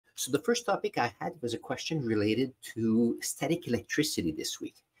So the first topic I had was a question related to static electricity this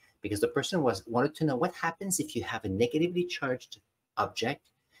week, because the person wanted to know what happens if you have a negatively charged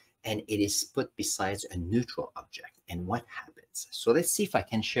object and it is put beside a neutral object, and what happens. So let's see if I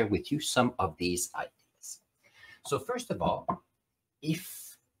can share with you some of these ideas. So first of all,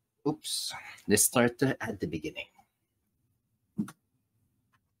 let's start at the beginning.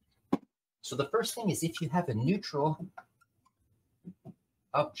 So the first thing is, if you have a neutral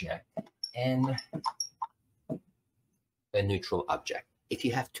object and a neutral object. If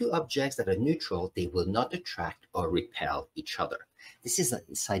you have two objects that are neutral, they will not attract or repel each other. This is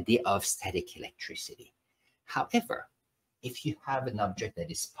this idea of static electricity. However, if you have an object that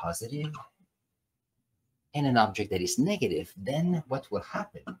is positive and an object that is negative, then what will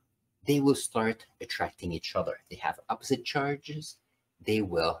happen? They will start attracting each other. They have opposite charges, they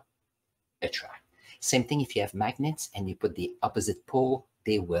will attract. Same thing if you have magnets and you put the opposite pole,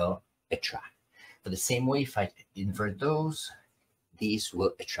 they will attract. For the same way, if I invert those, these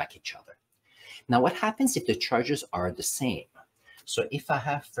will attract each other. Now, what happens if the charges are the same? So if I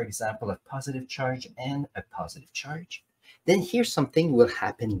have, for example, a positive charge and a positive charge, then here something will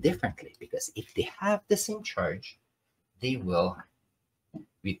happen differently, because if they have the same charge, they will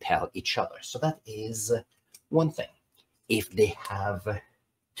repel each other. So that is one thing. If they have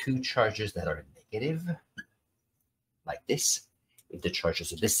two charges that are negative, like this, if the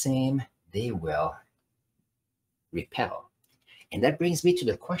charges are the same, they will repel. And that brings me to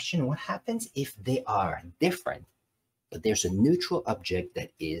the question, what happens if they are different, but there's a neutral object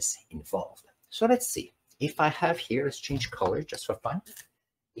that is involved? So let's see. If I have here, let's change color just for fun.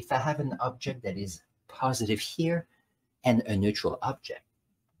 If I have an object that is positive here and a neutral object,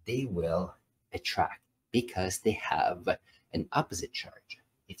 they will attract because they have an opposite charge.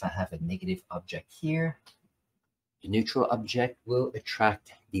 If I have a negative object here, the neutral object will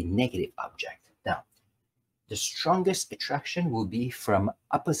attract the negative object. Now, the strongest attraction will be from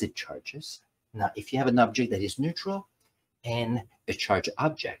opposite charges. Now, if you have an object that is neutral and a charged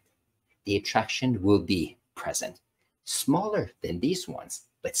object, the attraction will be present. Smaller than these ones,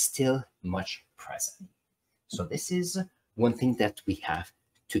 but still much present. So this is one thing that we have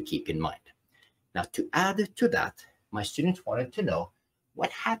to keep in mind. Now, to add to that, my students wanted to know what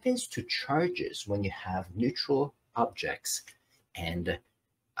happens to charges when you have neutral objects and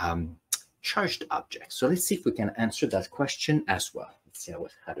charged objects. So let's see if we can answer that question as well. Let's see, I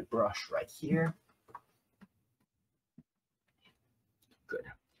had a brush right here. Good.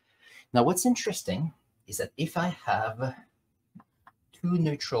 Now, what's interesting is that if I have two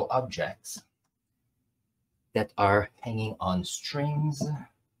neutral objects that are hanging on strings,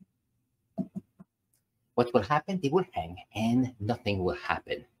 what will happen? They will hang and nothing will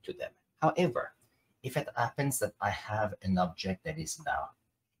happen to them. However, if it happens that I have an object that is now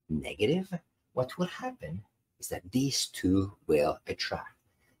negative, what will happen is that these two will attract.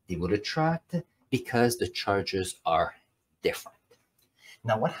 They will attract because the charges are different.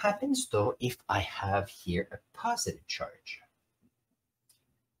 Now, what happens though if I have here a positive charge?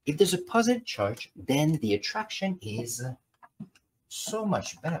 If there's a positive charge, then the attraction is so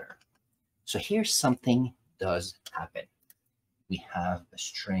much better. So here something does happen. We have a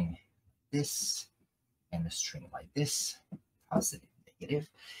string this and a string like this, positive, negative.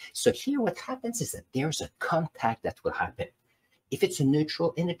 So here what happens is that there's a contact that will happen. If it's a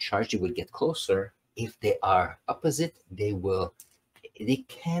neutral and a charge, it will get closer. If they are opposite, they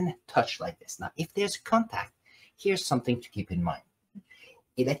can touch like this. Now, if there's contact, here's something to keep in mind.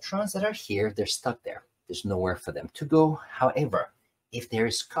 Electrons that are here, they're stuck there. There's nowhere for them to go. However, if there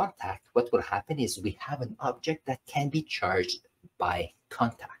is contact, what will happen is we have an object that can be charged by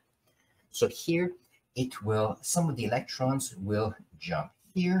contact. So here it will, some of the electrons will jump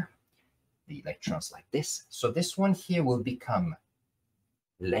here, the electrons like this. So this one here will become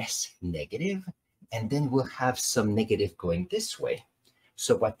less negative, and then we'll have some negative going this way.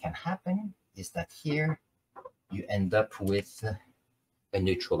 So what can happen is that here you end up with a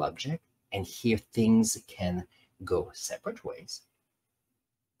neutral object, and here things can go separate ways.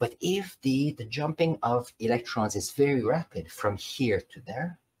 But if the jumping of electrons is very rapid from here to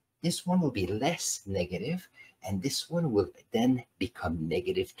there, this one will be less negative, and this one will then become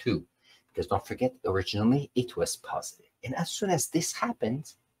negative too. Because don't forget, originally it was positive. And as soon as this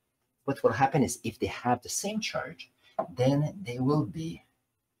happens, what will happen is if they have the same charge, then they will be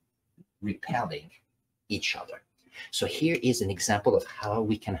repelling each other. So here is an example of how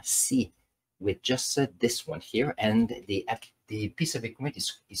we can see with just this one here, and the piece of equipment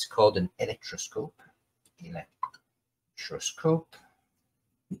is called an electroscope.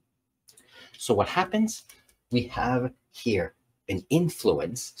 So what happens? We have here an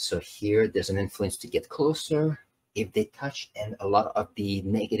influence. So here there's an influence to get closer if they touch, and a lot of the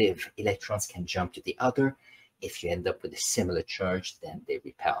negative electrons can jump to the other. If you end up with a similar charge, then they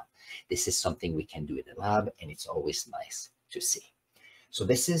repel. This is something we can do in the lab, and it's always nice to see. So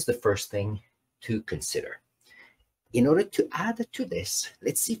this is the first thing to consider. In order to add to this,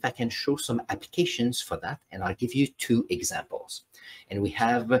 let's see if I can show some applications for that, and I'll give you two examples. And we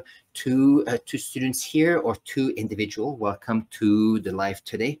have two students here, or two individuals. Welcome to the live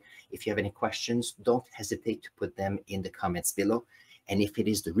today. If you have any questions, don't hesitate to put them in the comments below. And if it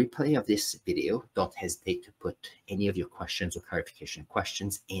is the replay of this video, don't hesitate to put any of your questions or clarification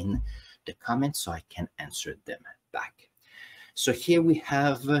questions in the comments so I can answer them back. So here we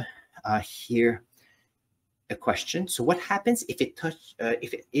have here a question. So what happens if I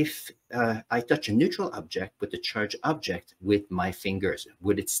touch a neutral object with a charged object with my fingers?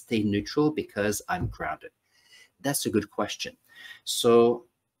 Would it stay neutral because I'm grounded? That's a good question. So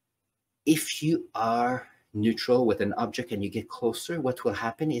if you are neutral with an object and you get closer, what will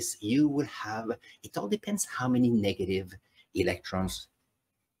happen is you will have, it all depends how many negative electrons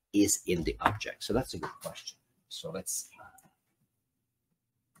is in the object. So that's a good question. So let's see.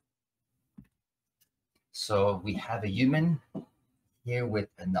 So we have a human here with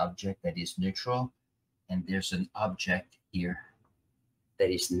an object that is neutral, and there's an object here that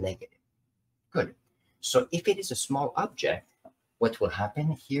is negative. Good. So if it is a small object, what will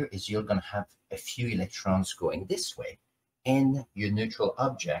happen here is you're going to have a few electrons going this way, and your neutral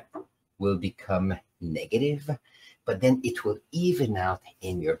object will become negative, but then it will even out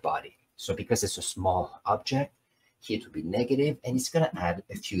in your body. So because it's a small object, here it will be negative, and it's going to add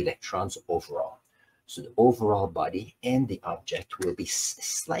a few electrons overall. So the overall body and the object will be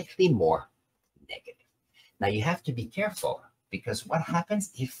slightly more negative. Now you have to be careful, because what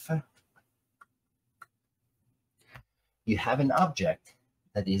happens if you have an object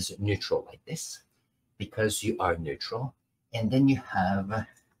that is neutral like this, because you are neutral, and then you have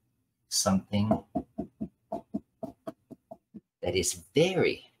something that is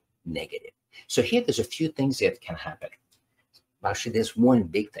very negative. So here there's a few things that can happen. Actually, there's one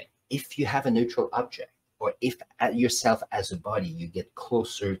big thing. If you have a neutral object, or if yourself as a body, you get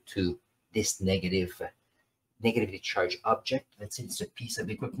closer to this negatively charged object, let's say it's a piece of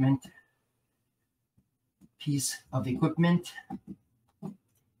equipment,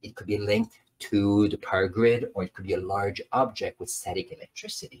 it could be linked to the power grid, or it could be a large object with static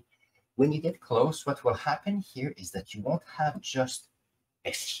electricity. When you get close, what will happen here is that you won't have just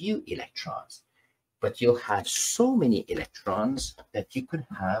a few electrons, but you'll have so many electrons that you could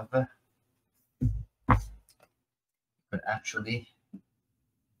have,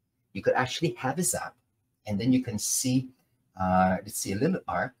 you could actually have a zap, and then you can see, let's see, a little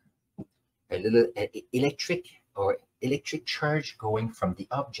arc, a little electric charge going from the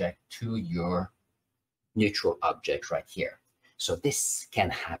object to your neutral object right here. So this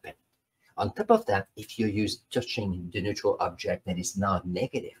can happen. On top of that, if you touching the neutral object that is now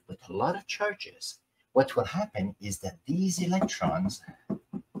negative with a lot of charges, what will happen is that these electrons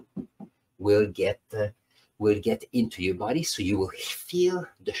will get into your body, so you will feel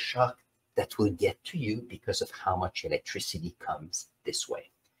the shock that will get to you because of how much electricity comes this way.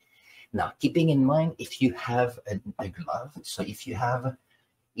 Now, keeping in mind, if you have a glove, so if you have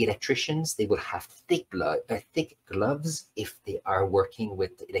electricians, they will have thick gloves if they are working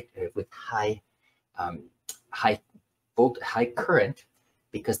with high current,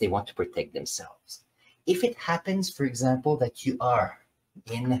 because they want to protect themselves. If it happens, for example, that you are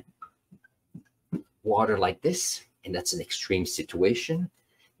in water like this, and that's an extreme situation,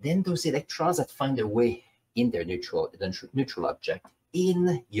 then those electrons that find their way in their neutral object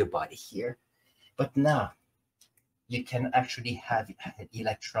in your body here, but now you can actually have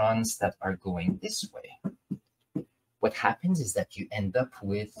electrons that are going this way. What happens is that you end up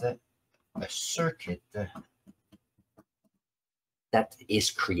with a circuit that is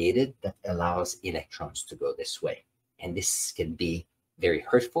created that allows electrons to go this way. And this can be very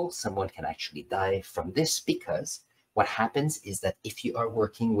hurtful. Someone can actually die from this, because what happens is that if you are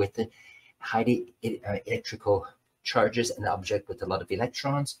working with highly electrical charges, an object with a lot of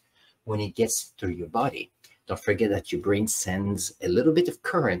electrons, when it gets through your body, don't forget that your brain sends a little bit of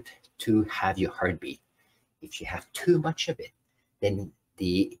current to have your heartbeat. If you have too much of it, then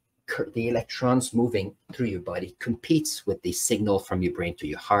the electrons moving through your body competes with the signal from your brain to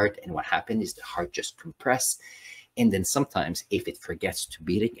your heart, and what happens is the heart just compresses, and then sometimes if it forgets to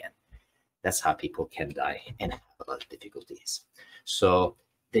beat again, that's how people can die and have a lot of difficulties. So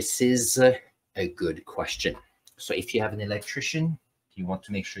this is a good question. So if you have an electrician, you want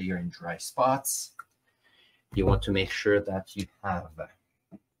to make sure you're in dry spots. You want to make sure that you have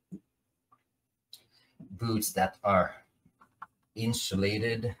boots that are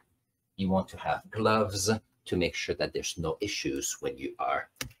insulated. You want to have gloves to make sure that there's no issues when you are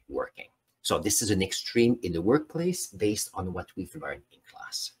working. So this is an extreme in the workplace based on what we've learned in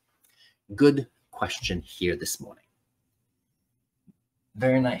class. Good question here this morning.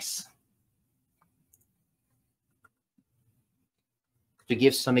 Very nice. To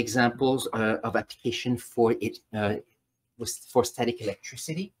give some examples of application for it for static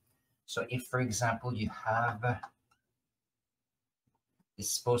electricity. So if, for example, you have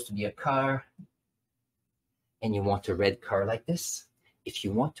it's supposed to be a car and you want a red car like this, if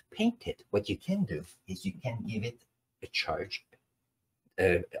you want to paint it, what you can do is you can give it a charged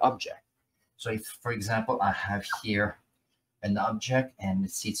object. So if, for example, I have here an object and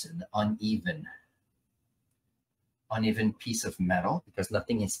it's an uneven piece of metal, because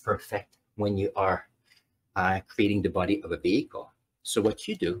nothing is perfect when you are creating the body of a vehicle. So what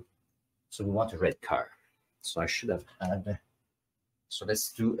you do, so we want a red car. So I should have had, so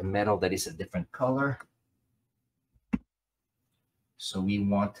let's do a metal that is a different color. So we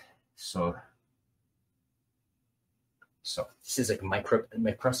want, so this is a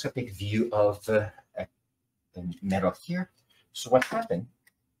microscopic view of the metal here. So what happened,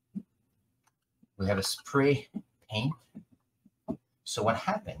 we have a spray paint. So what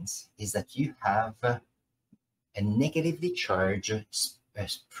happens is that you have a negatively charged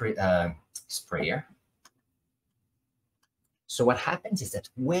sprayer. So what happens is that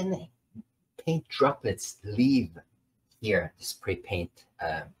when paint droplets leave here, the spray paint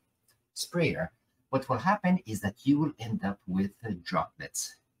sprayer, what will happen is that you will end up with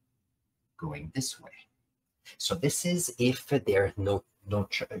droplets going this way. So this is if there are no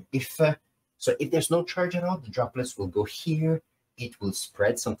so if there's no charge at all, the droplets will go here. It will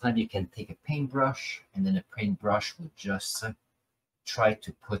spread. Sometimes you can take a paintbrush, and then a paintbrush will just try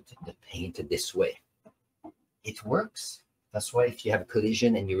to put the paint this way. It works. That's why if you have a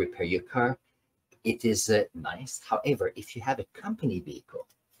collision and you repair your car, it is nice. However, if you have a company vehicle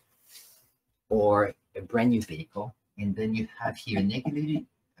or a brand new vehicle, and then you have here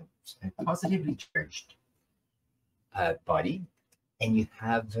a positively charged body, and you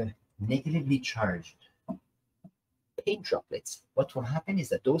have negatively charged paint droplets, what will happen is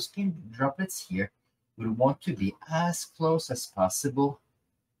that those paint droplets here will want to be as close as possible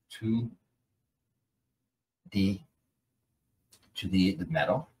to the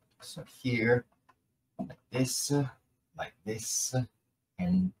metal. So here, like this,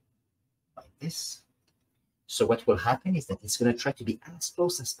 and like this. So what will happen is that it's going to try to be as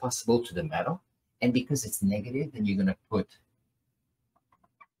close as possible to the metal. And because it's negative, then you're going to put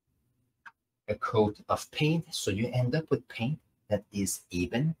a coat of paint. So you end up with paint that is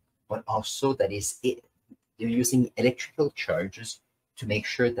even, but also that is it. You're using electrical charges to make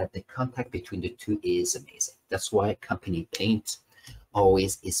sure that the contact between the two is amazing. That's why company paint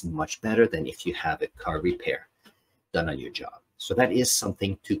always is much better than if you have a car repair done on your job. So that is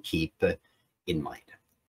something to keep in mind.